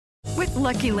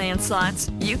Lucky Land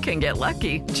Slots, you can get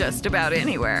lucky just about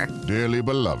anywhere. Dearly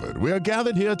beloved, we are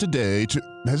gathered here today to...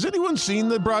 Has anyone seen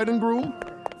the bride and groom?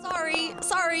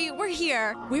 Sorry, we're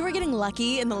here. We were getting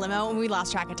lucky in the limo and we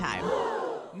lost track of time.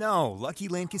 No, Lucky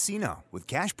Land Casino, with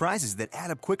cash prizes that add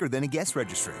up quicker than a guest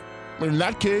registry. In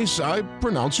that case, I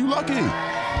pronounce you lucky.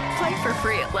 Play for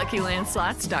free at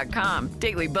LuckyLandSlots.com.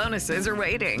 Daily bonuses are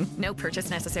waiting. No purchase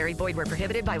necessary. Void where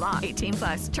prohibited by law.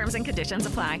 18+. Terms and conditions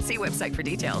apply. See website for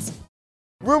details.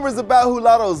 Rumors about who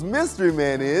Latto's mystery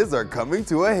man is are coming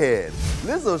to a head.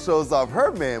 Lizzo shows off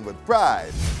her man with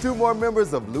pride. 2 more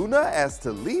members of LOONA asked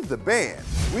to leave the band.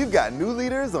 We've got new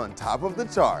leaders on top of the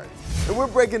charts. And we're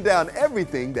breaking down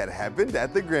everything that happened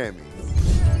at the Grammys.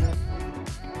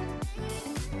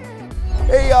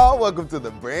 Hey y'all, welcome to the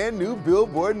brand new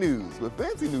Billboard News with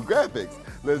fancy new graphics.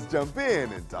 Let's jump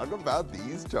in and talk about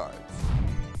these charts.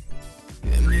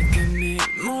 You're making me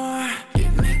more.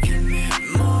 You're making me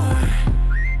more.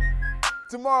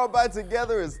 Tomorrow by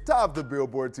Together is topped the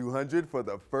Billboard 200 for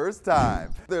the first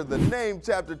time. The name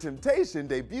Chapter Temptation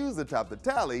debuts atop the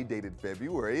tally dated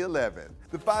February 11th.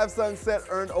 The 5-song set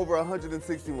earned over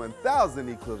 161,000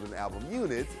 equivalent album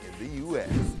units in the US.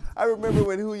 I remember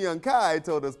when Hu Young Kai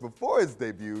told us before its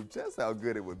debut just how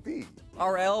good it would be.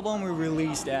 Our album we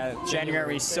released at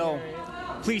January, so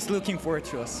please looking forward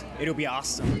to us. It'll be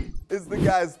awesome. It's the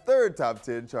guy's 3rd top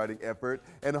 10 charting effort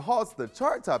and halts the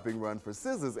chart-topping run for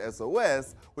SZA's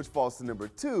SOS, which falls to number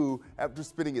 2 after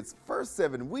spending its first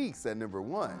 7 weeks at number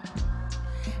 1.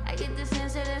 I get the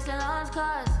sense that it's a lost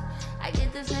cause. I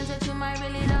get the sense that you might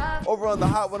really love. Over on the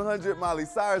Hot 100, Miley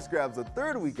Cyrus grabs a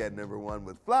 3rd week at number 1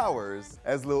 with Flowers,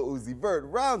 as Lil Uzi Vert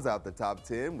rounds out the top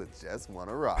 10 with Just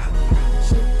Wanna Rock.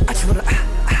 I just wanna,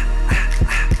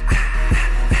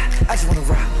 I just wanna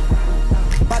rock.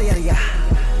 Body out of ya.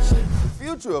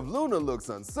 The future of LOONA looks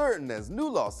uncertain as new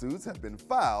lawsuits have been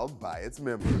filed by its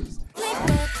members.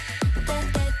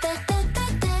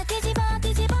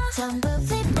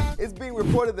 It's being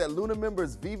reported that LOONA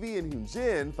members Vivi and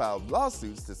Hyunjin filed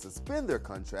lawsuits to suspend their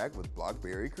contract with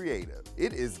BlackBerry Creative.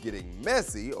 It is getting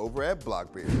messy over at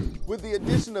BlackBerry. With the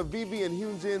addition of Vivi and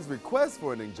Hyunjin's request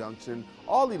for an injunction,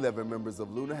 all 11 members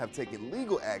of LOONA have taken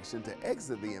legal action to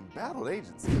exit the embattled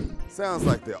agency. Sounds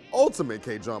like the ultimate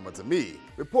K-drama to me.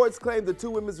 Reports claim the 2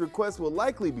 women's requests will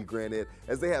likely be granted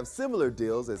as they have similar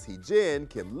deals as Heejin,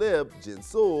 Kim Lip, Jin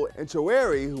Sul, and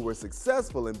Choeri, who were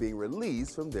successful in being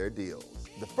released from their deals.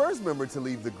 The first member to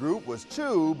leave the group was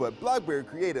Chu, but BlackBerry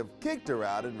Creative kicked her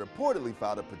out and reportedly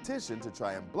filed a petition to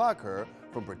try and block her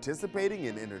from participating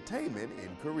in entertainment in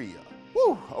Korea.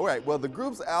 Whew, alright, well the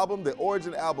group's album, the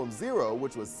Origin Album Zero,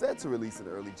 which was set to release in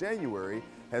early January,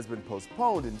 has been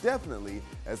postponed indefinitely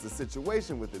as the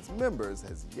situation with its members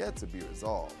has yet to be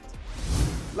resolved.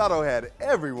 Latto had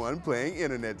everyone playing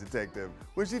internet detective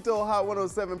when she told Hot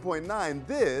 107.9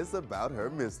 this about her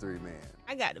mystery man.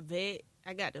 I got the vet,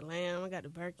 I got the lamb, I got the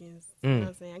Birkins. You know what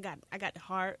I'm saying? I got the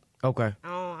heart. Okay.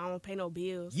 I don't pay no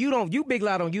bills. You big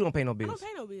Latto, you don't pay no bills.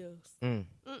 I don't pay no bills.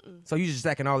 So you just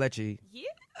stacking all that cheese? Yeah.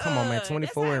 Come on, man.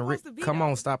 24 and come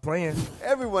on, stop playing.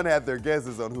 Everyone had their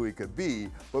guesses on who he could be,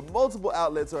 but multiple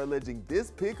outlets are alleging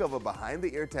this pic of a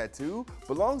behind-the-ear tattoo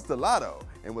belongs to Latto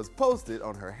and was posted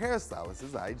on her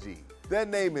hairstylist's IG. That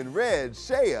name in red,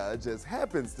 Shea, just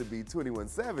happens to be 21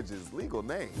 Savage's legal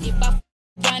name.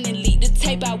 Run and lead the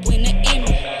tape, I win the Emmy.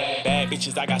 Bad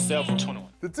bitches, I got several. 21.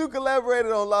 The 2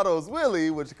 collaborated on Latto's Willie,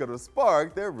 which could have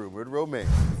sparked their rumored romance.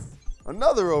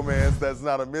 Another romance that's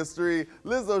not a mystery,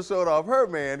 Lizzo showed off her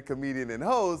man, comedian and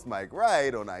host Mike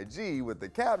Wright on IG with the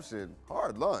caption,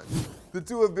 "Hard lunch." The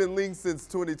 2 have been linked since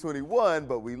 2021,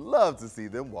 but we love to see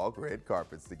them walk red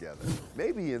carpets together.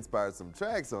 Maybe he inspired some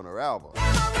tracks on her album.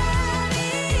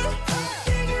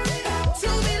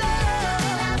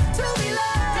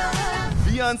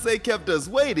 Beyonce kept us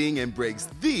waiting and breaks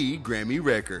the Grammy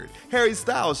record. Harry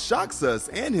Styles shocks us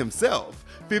and himself.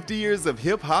 50 years of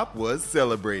hip-hop was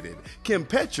celebrated. Kim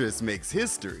Petras makes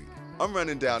history. I'm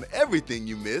running down everything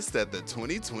you missed at the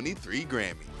 2023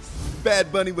 Grammys.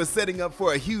 Bad Bunny was setting up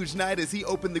for a huge night as he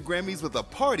opened the Grammys with a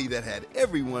party that had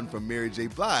everyone from Mary J.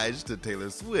 Blige to Taylor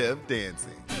Swift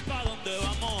dancing.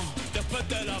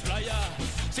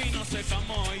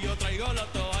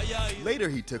 Later,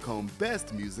 he took home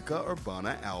Best Musica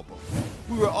Urbana Album.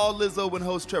 We were all Lizzo when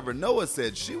host Trevor Noah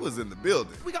said she was in the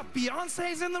building. We got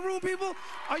Beyonce's in the room, people?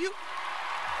 Are you?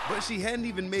 But she hadn't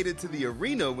even made it to the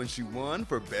arena when she won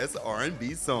for Best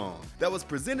R&B Song. That was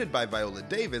presented by Viola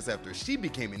Davis after she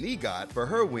became an EGOT for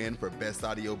her win for Best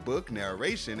Audiobook,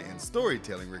 Narration, and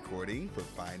Storytelling Recording for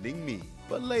Finding Me.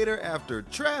 But later, after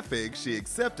Traffic, she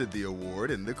accepted the award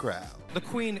in the crowd. The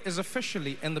Queen is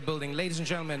officially in the building. Ladies and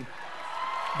gentlemen,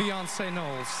 Beyonce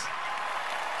Knowles.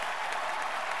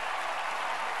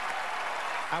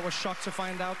 I was shocked to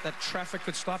find out that traffic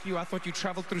could stop you. I thought you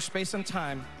traveled through space and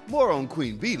time. More on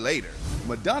Queen Bee later.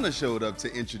 Madonna showed up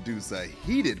to introduce a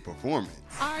heated performance.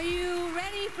 Are you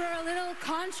ready for a little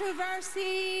controversy?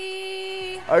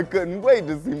 I couldn't wait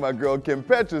to see my girl Kim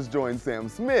Petras join Sam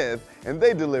Smith, and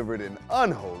they delivered an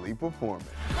unholy performance.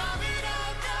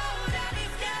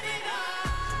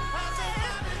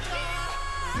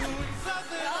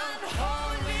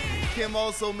 Kim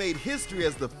also made history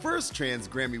as the first trans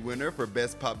Grammy winner for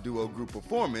Best Pop Duo Group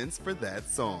Performance for that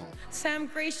song. Sam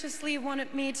graciously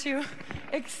wanted me to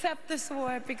accept this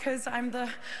award because I'm the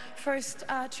first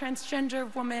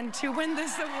transgender woman to win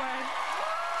this award.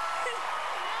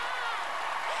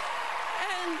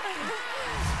 And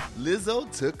Lizzo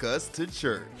took us to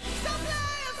church.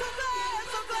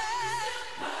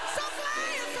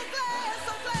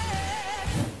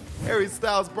 Harry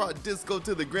Styles brought disco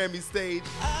to the Grammy stage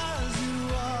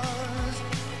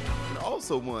and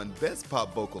also won Best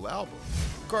Pop Vocal Album.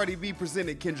 Cardi B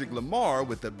presented Kendrick Lamar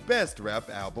with the Best Rap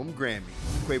Album Grammy.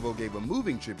 Quavo gave a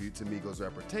moving tribute to Migos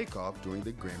rapper Takeoff during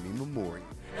the Grammy Memorial.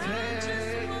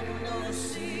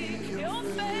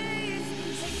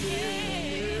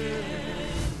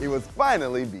 It was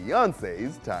finally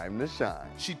Beyonce's time to shine.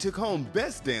 She took home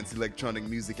Best Dance Electronic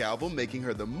Music Album, making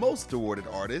her the most awarded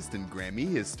artist in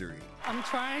Grammy history. I'm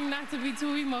trying not to be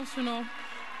too emotional.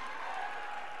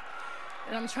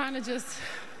 And I'm trying to just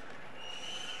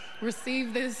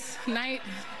receive this night.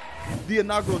 The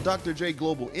inaugural Dr. Dre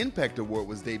Global Impact Award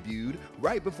was debuted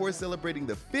right before celebrating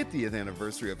the 50th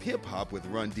anniversary of hip-hop with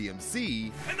Run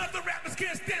DMC, And other rappers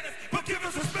can't stand us, but give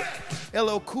us respect.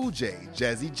 LL Cool J,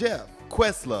 Jazzy Jeff,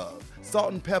 Questlove,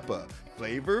 Salt and Pepper,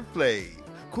 Flavor Flav,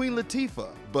 Queen Latifah,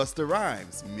 Busta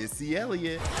Rhymes, Missy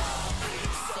Elliott,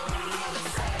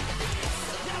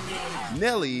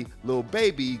 Nelly, Lil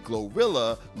Baby,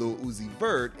 Glorilla, Lil Uzi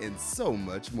Vert, and so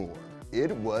much more.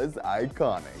 It was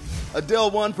iconic.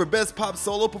 Adele won for Best Pop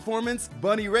Solo Performance,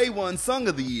 Bunny Ray won Song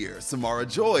of the Year, Samara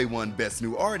Joy won Best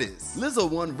New Artist, Lizzo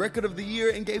won Record of the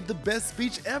Year and gave the best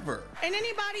speech ever. And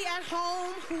anybody at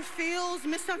home who feels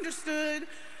misunderstood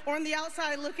or on the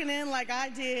outside looking in like I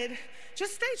did,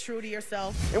 just stay true to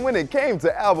yourself. And when it came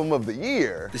to Album of the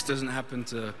Year, this doesn't happen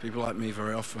to people like me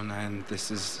very often, and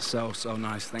this is so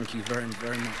nice. Thank you very,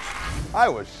 very much. I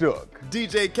was shook.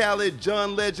 DJ Khaled,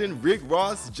 John Legend, Rick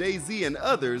Ross, Jay-Z, and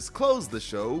others closed the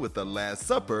show with The Last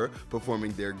Supper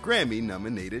performing their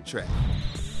Grammy-nominated track.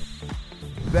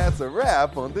 That's a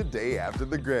wrap on the day after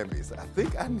the Grammys. I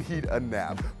think I need a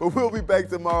nap, but we'll be back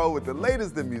tomorrow with the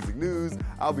latest in music news.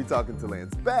 I'll be talking to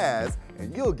Lance Bass,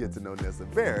 and you'll get to know Nessa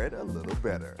Barrett a little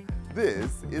better.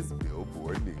 This is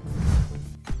Billboard News.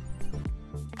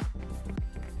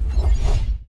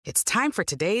 It's time for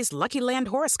today's Lucky Land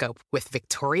horoscope with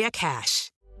Victoria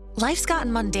Cash. Life's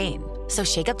gotten mundane, so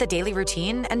shake up the daily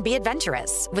routine and be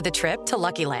adventurous with a trip to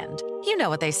Lucky Land. You know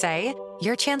what they say,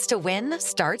 your chance to win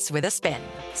starts with a spin.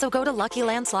 So go to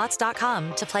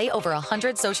LuckyLandSlots.com to play over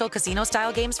 100 social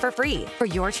casino-style games for free for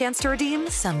your chance to redeem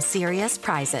some serious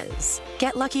prizes.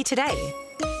 Get lucky today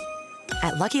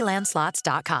at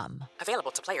LuckyLandSlots.com.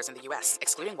 Available to players in the U.S.,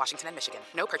 excluding Washington and Michigan.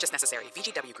 No purchase necessary.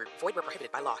 VGW Group. Void where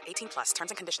prohibited by law. 18+.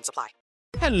 Terms and conditions apply.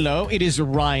 Hello, it is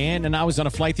Ryan, and I was on a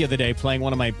flight the other day playing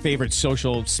one of my favorite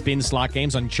social spin slot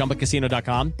games on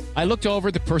ChumbaCasino.com. I looked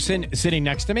over the person sitting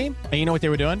next to me, and you know what they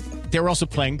were doing? They were also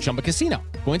playing Chumba Casino.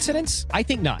 Coincidence? I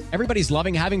think not. Everybody's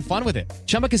loving having fun with it.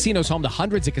 Chumba Casino is home to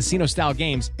hundreds of casino-style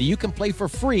games that you can play for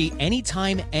free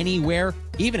anytime, anywhere,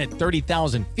 even at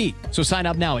 30,000 feet. So sign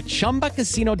up now at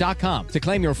ChumbaCasino.com to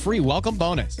claim your free welcome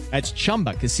bonus. That's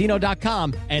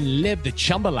ChumbaCasino.com and live the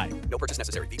Chumba life. No purchase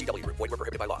necessary. VGW Group. Void where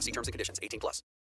prohibited by law. See terms and conditions. 18+.